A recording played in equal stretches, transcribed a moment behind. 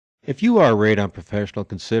If you are a radon professional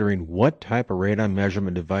considering what type of radon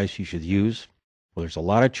measurement device you should use, well, there's a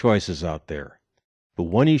lot of choices out there. But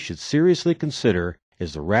one you should seriously consider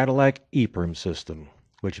is the Rad Elec E-PERM system,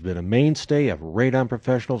 which has been a mainstay of radon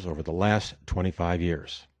professionals over the last 25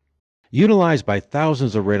 years. Utilized by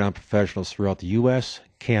thousands of radon professionals throughout the U.S.,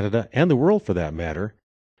 Canada, and the world for that matter,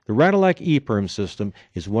 the Rad Elec E-PERM system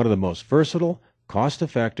is one of the most versatile,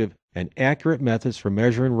 cost-effective, and accurate methods for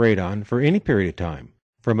measuring radon for any period of time,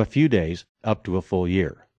 from a few days up to a full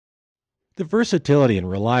year. The versatility and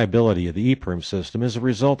reliability of the E-PERM system is a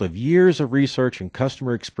result of years of research and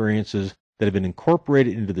customer experiences that have been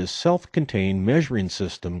incorporated into this self-contained measuring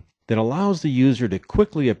system that allows the user to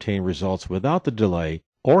quickly obtain results without the delay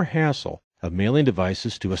or hassle of mailing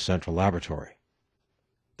devices to a central laboratory.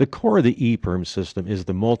 The core of the E-PERM system is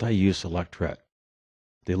the multi-use electret.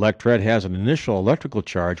 The electret has an initial electrical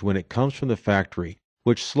charge when it comes from the factory,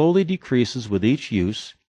 which slowly decreases with each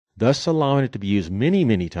use, thus allowing it to be used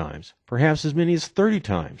many times, perhaps as many as 30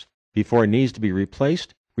 times, before it needs to be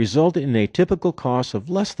replaced, resulting in a typical cost of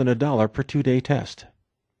less than $1 per 2-day test.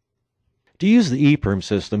 To use the E-PERM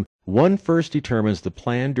system, one first determines the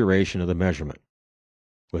planned duration of the measurement.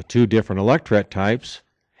 With 2 different electret types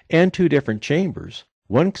and 2 different chambers,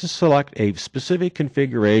 one can select a specific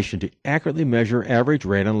configuration to accurately measure average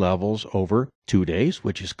radon levels over 2 days,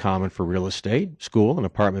 which is common for real estate, school, and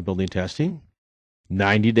apartment building testing,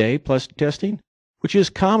 90-day plus testing, which is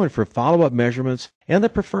common for follow-up measurements and the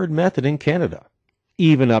preferred method in Canada,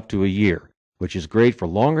 even up to a year, which is great for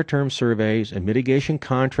longer-term surveys and mitigation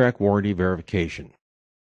contract warranty verification.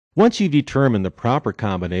 Once you've determined the proper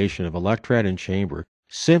combination of electret and chamber,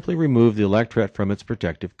 simply remove the electret from its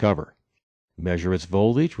protective cover. Measure its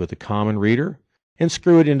voltage with a common reader, and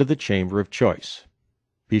screw it into the chamber of choice.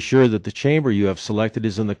 Be sure that the chamber you have selected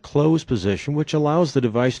is in the closed position, which allows the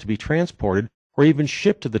device to be transported or even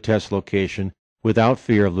shipped to the test location without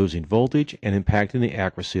fear of losing voltage and impacting the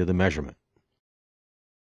accuracy of the measurement.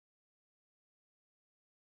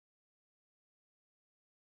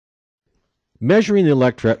 Measuring the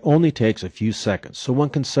electret only takes a few seconds, so one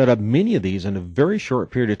can set up many of these in a very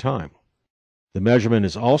short period of time. The measurement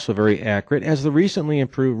is also very accurate, as the recently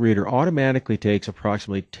improved reader automatically takes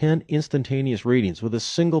approximately 10 instantaneous readings with a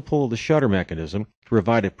single pull of the shutter mechanism to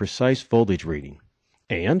provide a precise voltage reading.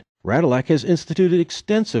 And Rad Elec has instituted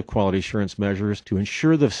extensive quality assurance measures to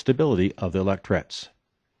ensure the stability of the electrets.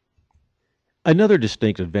 Another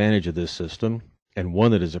distinct advantage of this system, and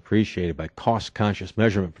one that is appreciated by cost-conscious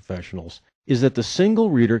measurement professionals, is that the single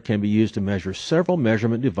reader can be used to measure several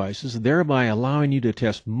measurement devices, thereby allowing you to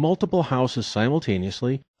test multiple houses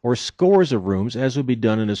simultaneously or scores of rooms, as would be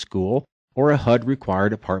done in a school or a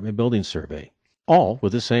HUD-required apartment building survey, all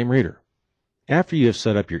with the same reader. After you have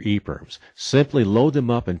set up your E-PERMs, simply load them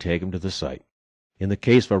up and take them to the site. In the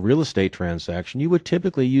case of a real estate transaction, you would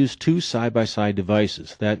typically use 2 side-by-side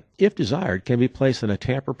devices that, if desired, can be placed in a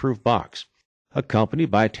tamper-proof box, accompanied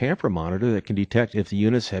by a tamper monitor that can detect if the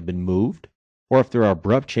units have been moved or if there are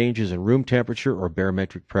abrupt changes in room temperature or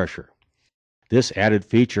barometric pressure. This added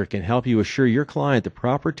feature can help you assure your client the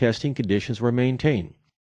proper testing conditions were maintained,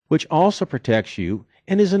 which also protects you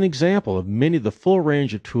and is an example of many of the full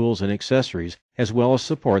range of tools and accessories, as well as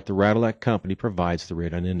support the Rad Elec company provides the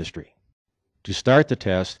radon industry. To start the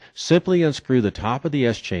test, simply unscrew the top of the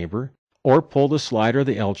S chamber or pull the slider of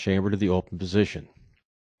the L chamber to the open position.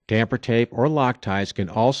 Tamper tape or Loctites can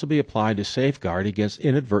also be applied to safeguard against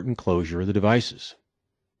inadvertent closure of the devices.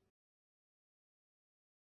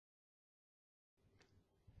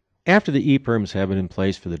 After the E-PERMs have been in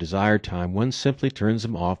place for the desired time, one simply turns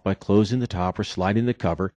them off by closing the top or sliding the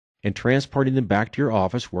cover and transporting them back to your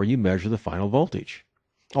office where you measure the final voltage.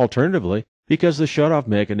 Alternatively, because the shutoff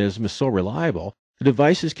mechanism is so reliable, the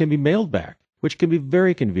devices can be mailed back, which can be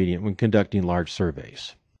very convenient when conducting large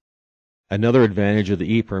surveys. Another advantage of the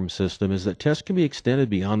E-PERM system is that tests can be extended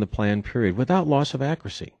beyond the planned period without loss of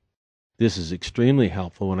accuracy. This is extremely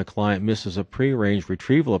helpful when a client misses a prearranged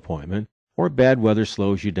retrieval appointment or bad weather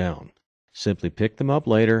slows you down. Simply pick them up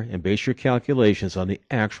later and base your calculations on the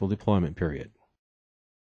actual deployment period.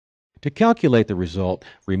 To calculate the result,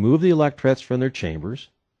 remove the electrets from their chambers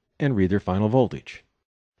and read their final voltage.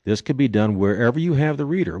 This can be done wherever you have the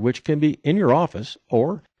reader, which can be in your office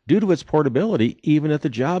or, due to its portability, even at the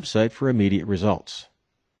job site for immediate results.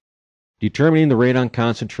 Determining the radon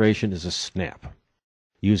concentration is a snap.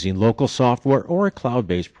 Using local software or a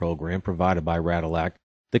cloud-based program provided by Rad Elec,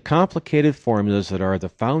 the complicated formulas that are the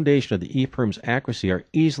foundation of the E-PERM's accuracy are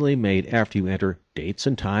easily made after you enter dates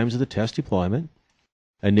and times of the test deployment,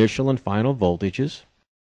 initial and final voltages,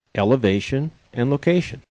 elevation, and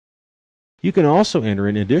location. You can also enter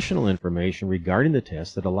in additional information regarding the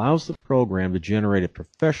test that allows the program to generate a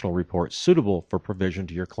professional report suitable for provision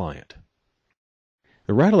to your client.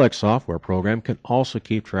 The Rad Elec software program can also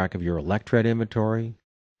keep track of your electret inventory,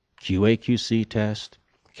 QA/QC test,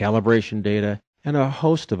 calibration data, and a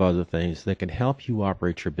host of other things that can help you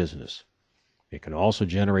operate your business. It can also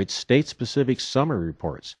generate state-specific summary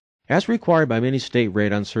reports, as required by many state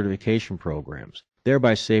radon certification programs,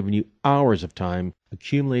 thereby saving you hours of time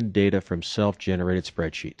accumulating data from self-generated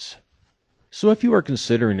spreadsheets. So if you are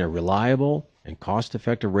considering a reliable and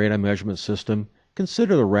cost-effective radon measurement system,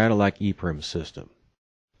 consider the Rad Elec E-PERM system.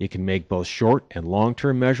 It can make both short and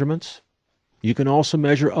long-term measurements. You can also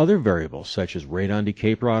measure other variables such as radon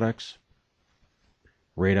decay products,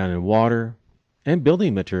 radon in water, and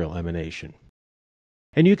building material emanation.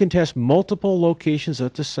 And you can test multiple locations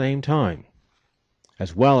at the same time,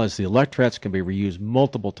 as well as the electrets can be reused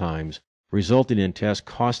multiple times, resulting in tests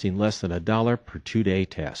costing less than $1 per 2-day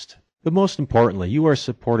test. But most importantly, you are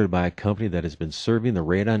supported by a company that has been serving the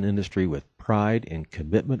radon industry with pride and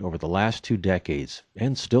commitment over the last 2 decades,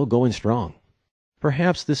 and still going strong.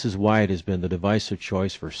 Perhaps this is why it has been the device of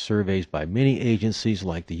choice for surveys by many agencies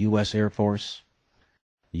like the U.S. Air Force,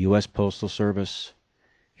 the U.S. Postal Service,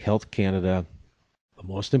 Health Canada, but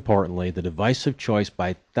most importantly, the device of choice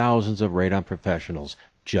by thousands of radon professionals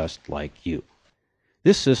just like you.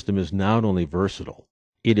 This system is not only versatile,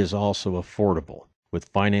 it is also affordable, with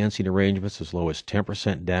financing arrangements as low as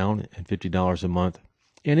 10% down and $50 a month.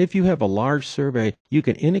 And if you have a large survey, you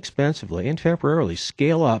can inexpensively and temporarily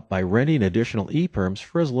scale up by renting additional E-PERMs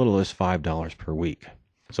for as little as $5 per week.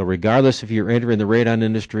 So regardless if you're entering the radon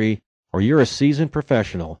industry or you're a seasoned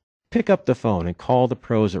professional, pick up the phone and call the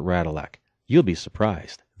pros at Rad Elec. You'll be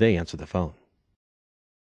surprised. They answer the phone.